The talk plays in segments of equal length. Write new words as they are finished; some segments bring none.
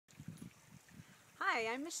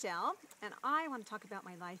Hi, I'm Michelle, and I want to talk about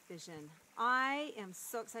my life vision. I am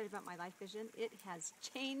so excited about my life vision. It has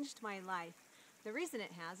changed my life. The reason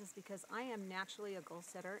it has is because I am naturally a goal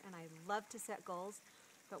setter, and I love to set goals.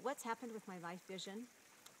 But what's happened with my life vision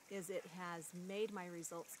is it has made my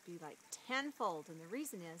results be like tenfold. And the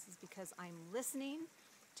reason is because I'm listening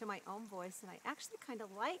to my own voice, and I actually kind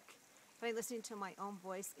of like by listening to my own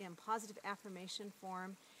voice in positive affirmation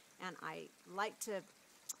form, and I like to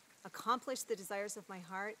accomplish the desires of my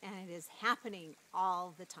heart, and it is happening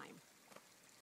all the time.